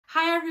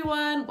Hi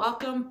everyone,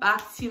 welcome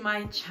back to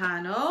my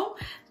channel.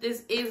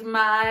 This is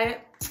my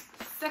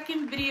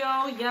second video.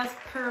 Yes,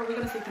 we're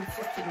gonna stay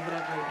consistent,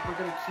 whatever. We're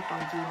gonna keep on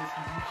doing this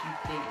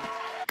YouTube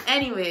thing.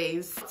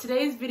 Anyways,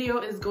 today's video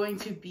is going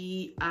to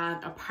be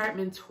an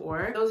apartment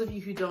tour. Those of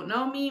you who don't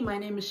know me, my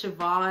name is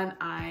Siobhan.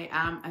 I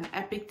am an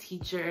EPIK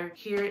teacher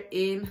here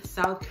in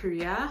South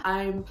Korea.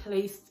 I'm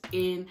placed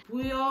in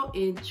Buyo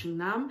in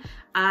Chungnam,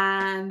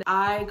 and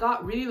I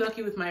got really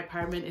lucky with my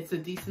apartment. It's a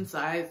decent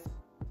size.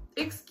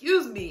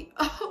 Excuse me,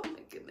 oh my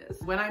goodness.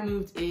 When I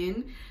moved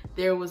in,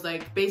 there was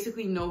like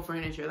basically no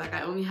furniture. Like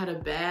I only had a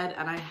bed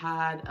and I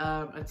had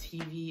a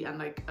TV and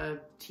like a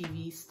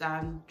TV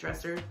stand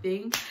dresser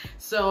thing.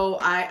 So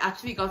I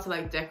actually got to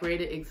like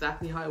decorate it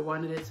exactly how I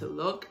wanted it to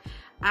look.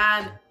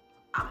 And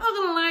I'm not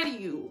gonna lie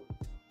to you,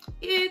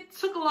 it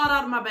took a lot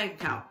out of my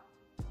bank account.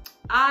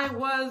 I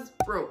was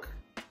broke,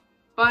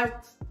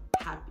 but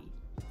happy.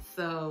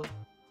 So,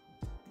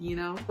 you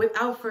know,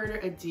 without further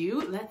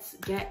ado, let's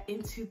get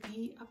into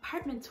the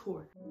apartment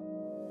tour.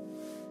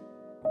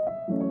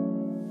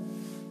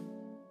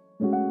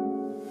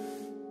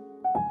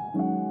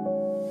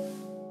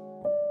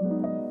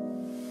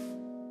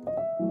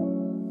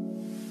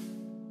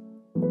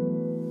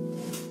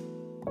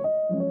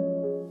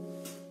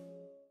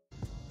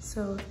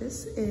 So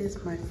this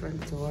is my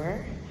front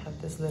door. I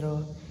have this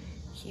little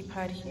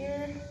keypad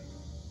here.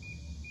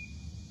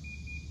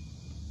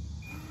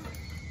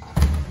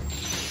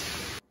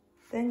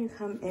 Then you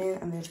come in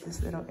and there's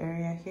this little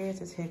area here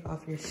to take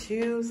off your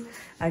shoes,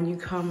 and you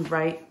come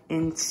right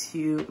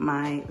into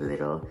my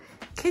little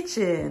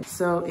kitchen.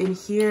 So in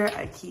here,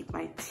 I keep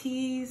my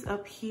teas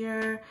up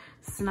here,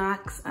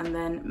 snacks, and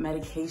then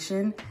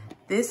medication.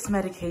 This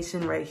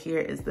medication right here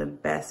is the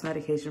best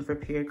medication for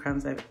period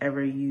cramps I've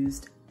ever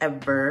used,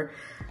 ever.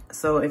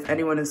 So if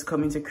anyone is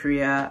coming to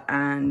Korea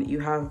and you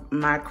have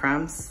mad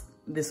cramps,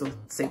 this will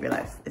save your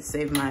life. It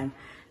saved mine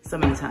so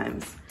many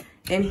times.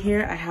 In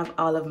here, I have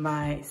all of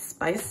my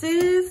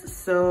spices.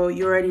 So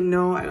you already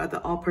know I got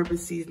the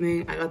all-purpose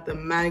seasoning, I got the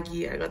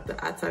Maggi, I got the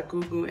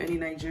atagugu. Any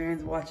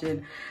Nigerians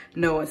watching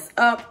know what's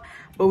up.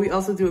 But we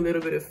also do a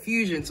little bit of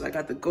fusion. So I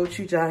got the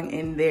gochujang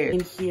in there. In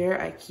here,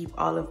 I keep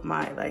all of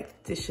my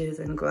like dishes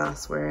and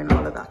glassware and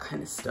all of that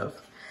kind of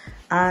stuff.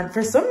 And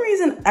for some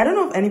reason, I don't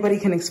know if anybody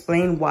can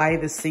explain why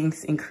the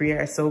sinks in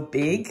Korea are so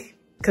big,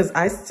 because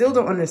I still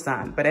don't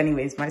understand. But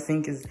anyways, my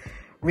sink is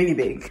really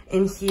big.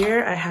 In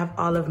here, I have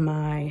all of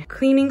my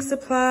cleaning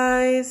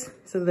supplies.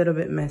 It's a little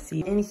bit messy.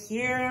 In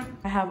here,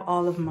 I have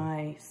all of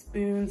my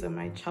spoons and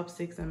my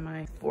chopsticks and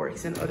my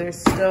forks and other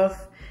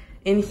stuff.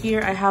 In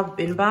here, I have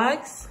bin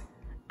bags.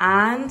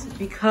 And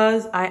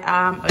because I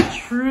am a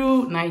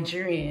true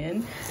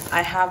Nigerian,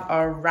 I have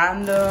a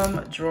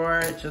random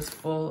drawer just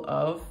full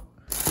of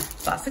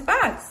plastic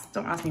bags.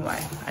 Don't ask me why,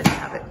 I just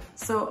have it.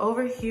 So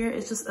over here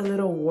is just a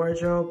little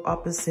wardrobe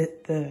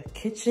opposite the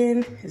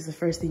kitchen. Is the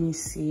first thing you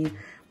see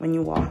when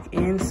you walk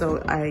in.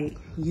 So I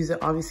use it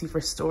obviously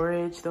for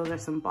storage. Those are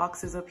some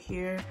boxes up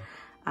here.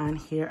 And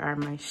here are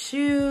my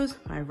shoes,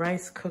 my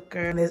rice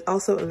cooker. And there's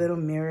also a little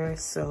mirror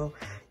so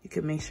you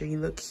can make sure you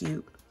look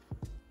cute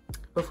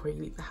before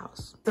you leave the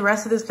house. The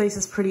rest of this place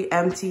is pretty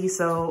empty.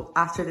 So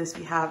after this,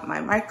 we have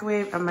my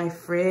microwave and my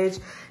fridge.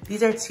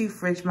 These are two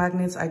fridge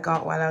magnets I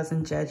got while I was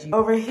in Jeju.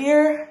 Over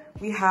here,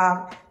 we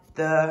have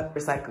the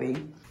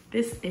recycling.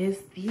 This is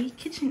the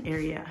kitchen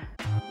area.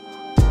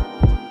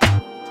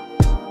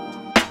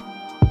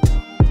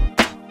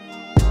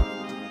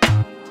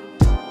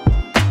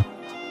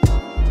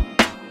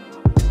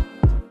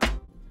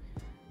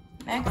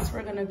 Next,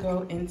 we're gonna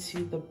go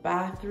into the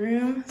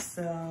bathroom.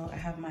 So I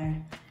have my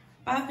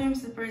bathroom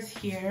slippers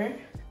here,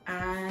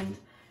 and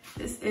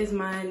this is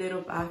my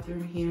little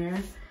bathroom here.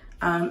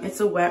 It's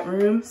a wet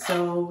room,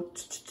 so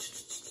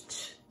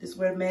this is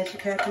where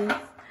magic happens.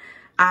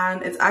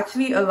 And it's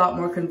actually a lot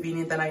more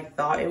convenient than I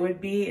thought it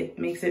would be. It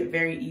makes it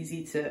very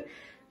easy to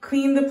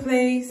clean the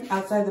place.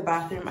 Outside the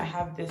bathroom, I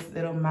have this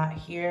little mat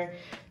here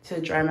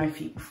to dry my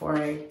feet before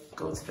I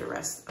go to the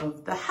rest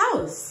of the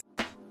house.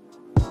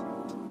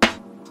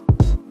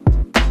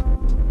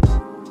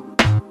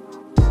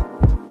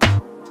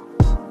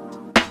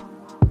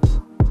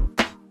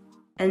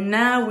 And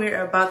now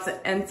we're about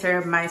to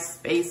enter my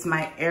space,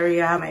 my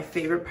area, my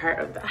favorite part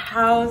of the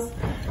house,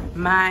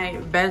 my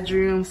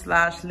bedroom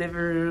slash living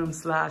room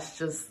slash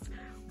just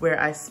where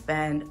I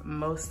spend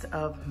most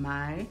of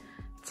my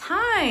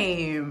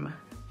time.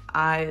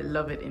 I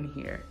love it in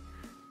here.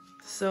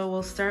 So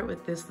we'll start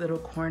with this little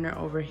corner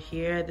over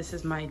here. This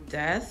is my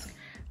desk.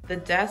 The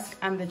desk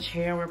and the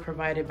chair were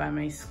provided by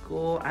my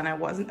school, and I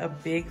wasn't a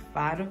big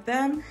fan of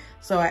them.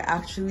 So I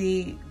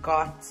actually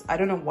got, I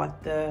don't know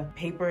what the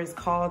paper is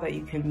called that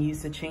you can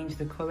use to change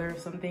the color of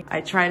something.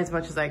 I tried as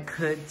much as I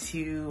could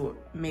to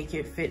make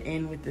it fit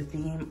in with the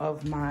theme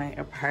of my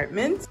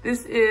apartment.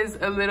 This is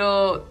a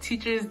little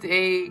Teacher's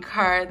Day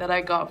card that I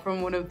got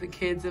from one of the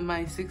kids in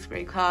my 6th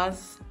grade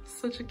class.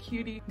 Such a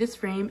cutie. This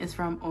frame is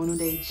from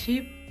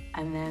오늘의집,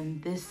 and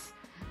then this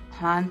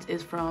plant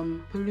is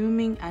from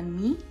Blooming and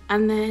Me.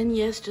 And then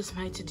yes, just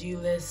my to-do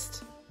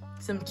list.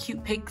 some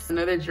cute pics,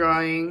 another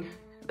drawing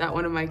that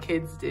one of my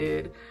kids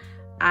did,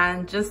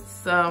 and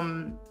just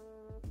some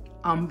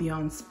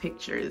ambiance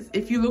pictures.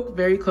 If you look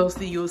very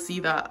closely, you'll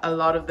see that a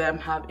lot of them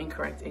have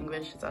incorrect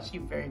English. It's actually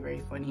very, very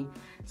funny.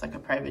 It's like a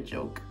private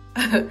joke.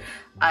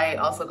 I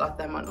also got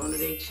them on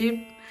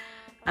오늘의집.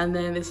 And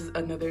then this is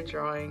another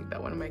drawing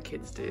that one of my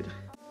kids did.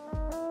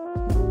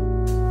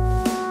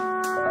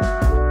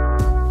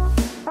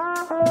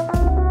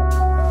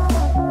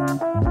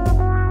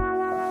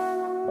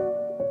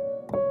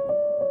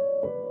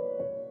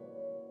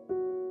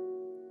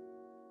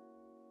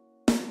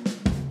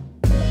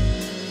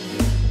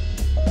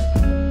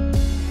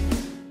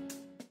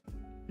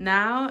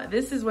 Now,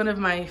 this is one of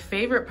my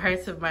favorite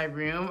parts of my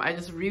room. I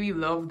just really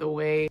love the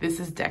way this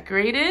is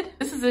decorated.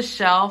 This is a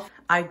shelf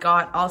I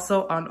got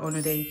also on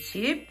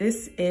오늘의집.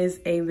 This is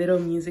a little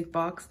music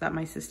box that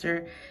my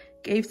sister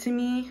gave to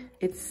me.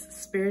 It's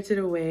Spirited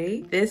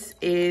Away. This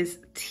is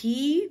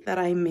tea that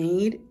I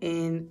made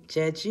in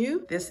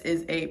Jeju. This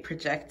is a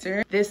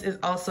projector. This is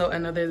also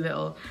another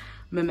little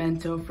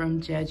memento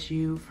from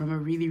Jeju, from a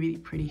really, really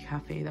pretty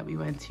cafe that we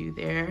went to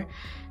there.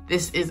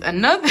 This is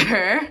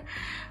another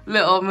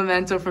little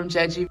memento from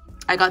Jeju.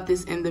 I got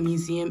this in the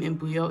museum in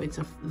Buyo. It's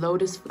a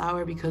lotus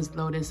flower because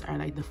lotus are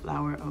like the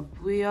flower of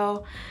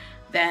Buyo.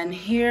 Then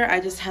here I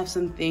just have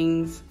some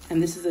things,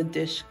 and this is a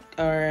dish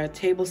or a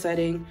table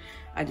setting.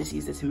 I just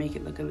used it to make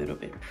it look a little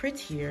bit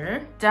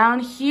prettier. Down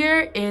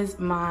here is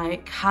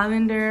my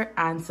calendar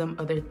and some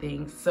other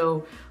things.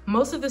 So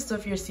most of the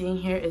stuff you're seeing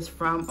here is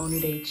from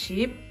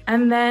오늘의집.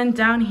 And then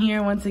down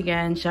here, once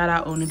again, shout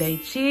out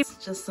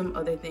오늘의집. Just some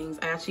other things.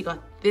 I actually got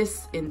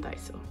this in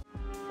Daiso.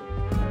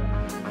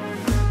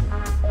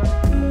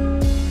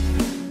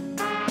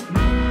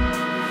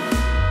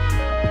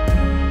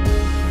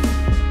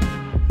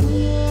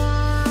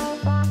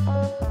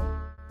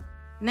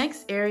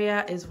 Next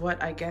area is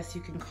what I guess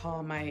you can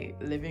call my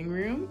living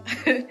room.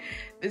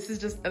 This is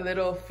just a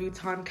little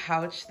futon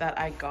couch that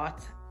I got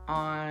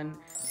on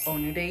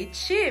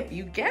오늘의집.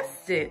 You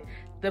guessed it.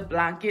 The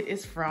blanket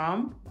is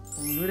from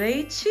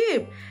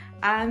오늘의집.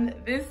 And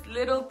this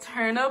little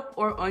turnip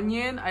or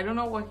onion, I don't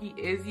know what he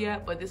is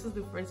yet, but this is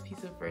the first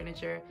piece of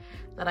furniture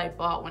that I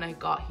bought when I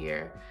got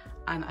here.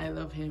 And I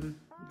love him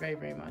very,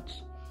 very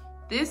much.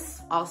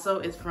 This also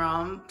is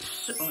from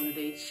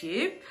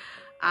오늘의집.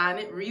 And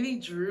it really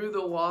drew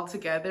the wall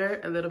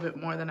together a little bit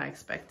more than I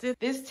expected.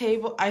 This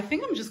table, I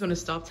think I'm just gonna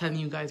stop telling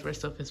you guys where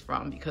stuff is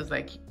from because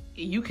like,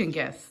 you can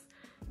guess.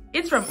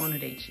 It's from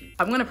오늘의집.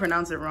 I'm gonna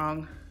pronounce it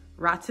wrong.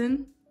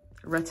 Rattan.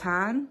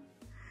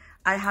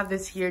 I have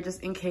this here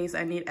just in case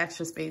I need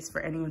extra space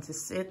for anyone to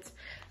sit.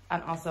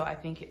 And also I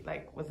think it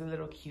like was a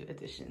little cute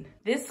addition.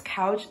 This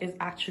couch is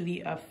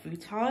actually a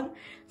futon.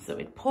 So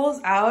it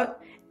pulls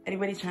out.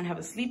 Anybody trying to have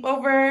a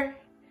sleepover,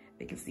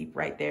 they can sleep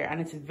right there.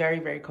 And it's very,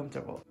 very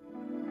comfortable.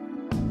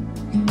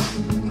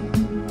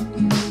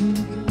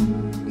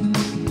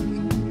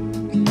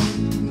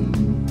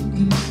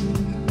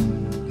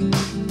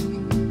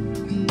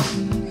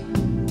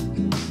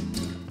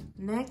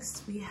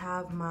 Next, we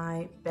have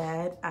my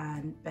bed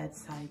and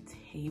bedside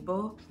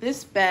table.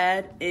 This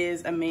bed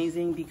is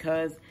amazing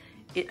because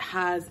it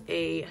has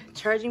a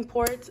charging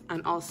port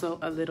and also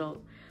a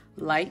little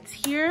light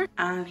here.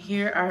 And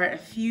here are a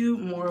few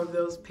more of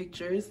those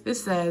pictures.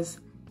 This says,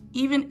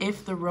 even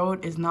if the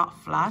road is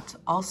not flat,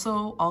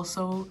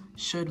 also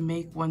should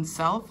make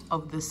oneself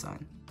of the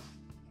sun.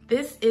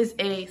 This is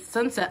a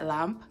sunset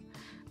lamp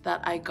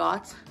that I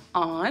got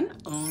on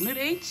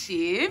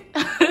오늘의집.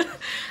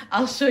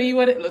 I'll show you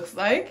what it looks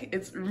like.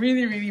 It's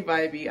really, really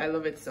vibey. I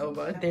love it so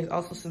much. There's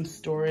also some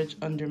storage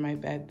under my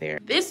bed there.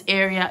 This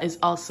area is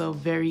also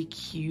very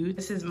cute.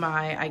 This is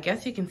my, I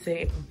guess you can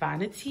say,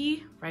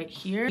 vanity right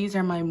here. These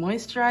are my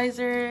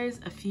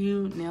moisturizers, a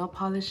few nail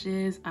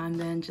polishes, and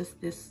then just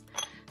this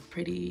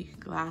pretty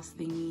glass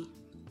thingy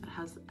that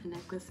has a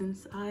necklace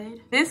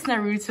inside. This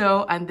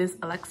Naruto and this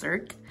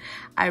Alexert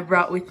I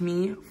brought with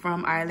me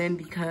from Ireland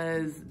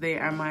because they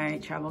are my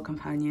travel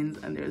companions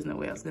and there's no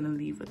way I was gonna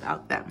leave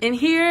without them. In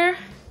here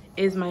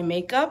is my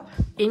makeup.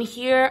 In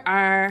here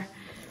are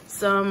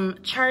some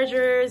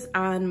chargers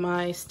and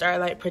my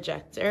starlight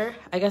projector.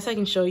 I guess I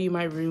can show you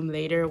my room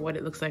later, what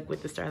it looks like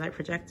with the starlight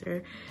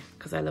projector,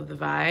 because I love the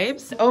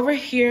vibes. Over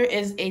here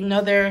is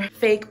another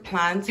fake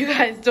plant. You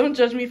guys don't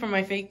judge me for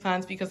my fake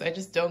plants because I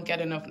just don't get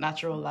enough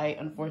natural light,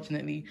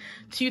 unfortunately,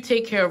 to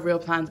take care of real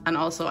plants. And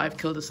also I've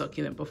killed a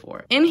succulent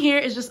before. In here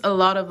is just a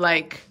lot of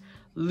like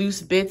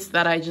loose bits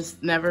that I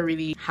just never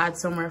really had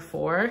somewhere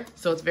for.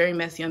 So it's very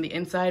messy on the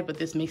inside, but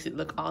this makes it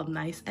look all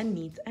nice and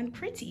neat and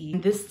pretty.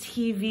 This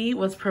TV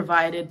was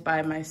provided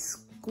by my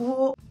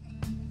school.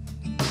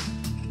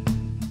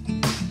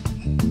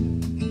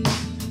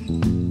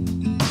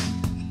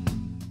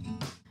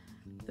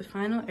 The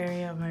final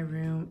area of my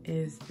room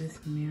is this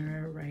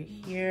mirror right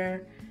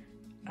here.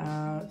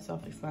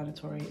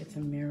 Self-explanatory, it's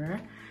a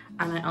mirror.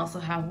 And I also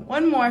have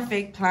one more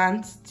fake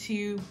plant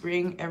to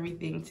bring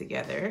everything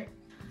together.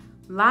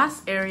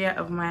 Last area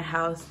of my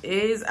house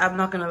is, I'm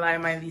not gonna lie,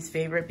 my least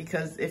favorite,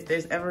 because if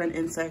there's ever an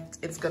insect,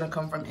 it's gonna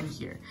come from in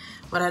here.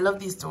 But I love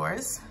these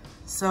doors.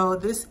 So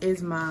this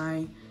is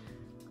my,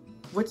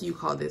 what do you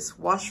call this?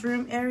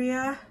 Washroom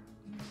area.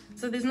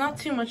 So there's not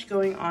too much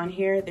going on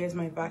here. There's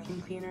my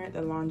vacuum cleaner,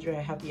 the laundry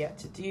I have yet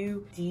to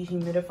do,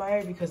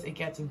 dehumidifier because it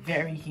gets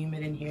very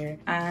humid in here.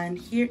 And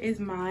here is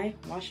my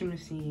washing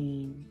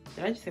machine.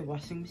 Did I just say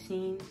washing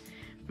machine?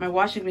 My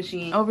washing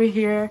machine. Over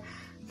here,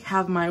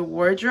 have my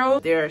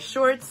wardrobe. There are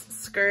shorts,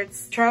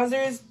 skirts,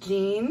 trousers,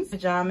 jeans,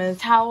 pajamas,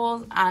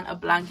 towels, and a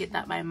blanket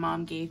that my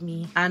mom gave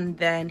me. And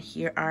then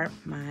here are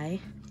my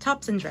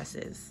tops and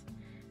dresses.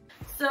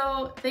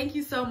 So thank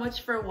you so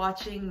much for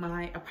watching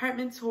my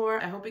apartment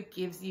tour. I hope it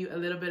gives you a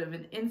little bit of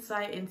an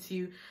insight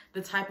into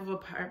the type of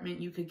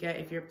apartment you could get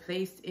if you're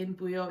placed in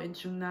Buyo in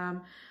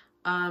Chungnam.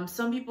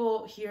 Some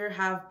people here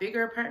have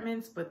bigger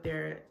apartments, but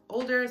they're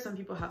older. Some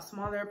people have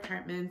smaller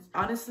apartments.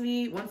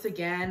 Honestly, once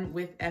again,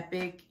 with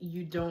EPIK,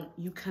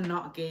 you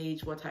cannot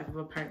gauge what type of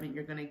apartment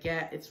you're gonna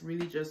get. It's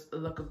really just a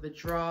look of the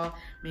draw.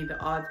 May the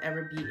odds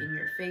ever be in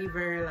your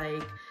favor.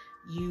 Like,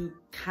 you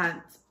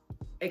can't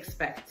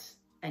expect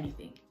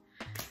anything.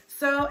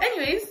 So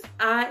anyways,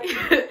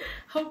 I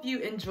hope you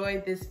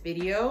enjoyed this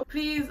video.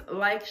 Please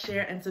like,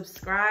 share, and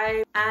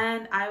subscribe,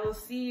 and I will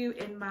see you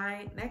in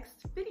my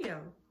next video.